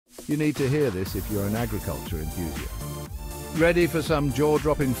You need to hear this if you're an agriculture enthusiast. Ready for some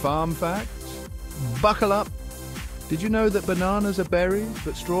jaw-dropping farm facts? Buckle up! Did you know that bananas are berries,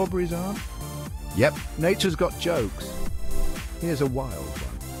 but strawberries aren't? Yep, nature's got jokes. Here's a wild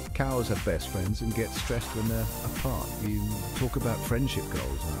one. Cows have best friends and get stressed when they're apart. You talk about friendship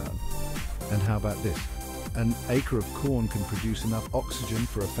goals around. And how about this? An acre of corn can produce enough oxygen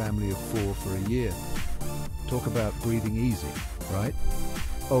for a family of 4 for a year. Talk about breathing easy, right?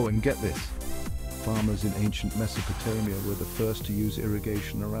 Oh, and get this. Farmers in ancient Mesopotamia were the first to use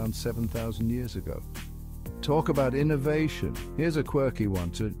irrigation around 7,000 years ago. Talk about innovation. Here's a quirky one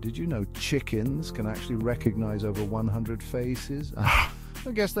too. Did you know chickens can actually recognize over 100 faces? I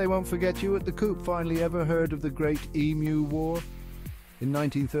guess they won't forget you at the coop. Finally ever heard of the Great Emu War? In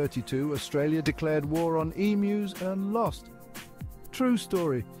 1932, Australia declared war on emus and lost. True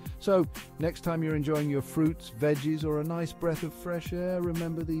story. So, next time you're enjoying your fruits, veggies, or a nice breath of fresh air,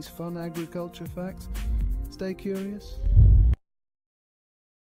 remember these fun agriculture facts. Stay curious.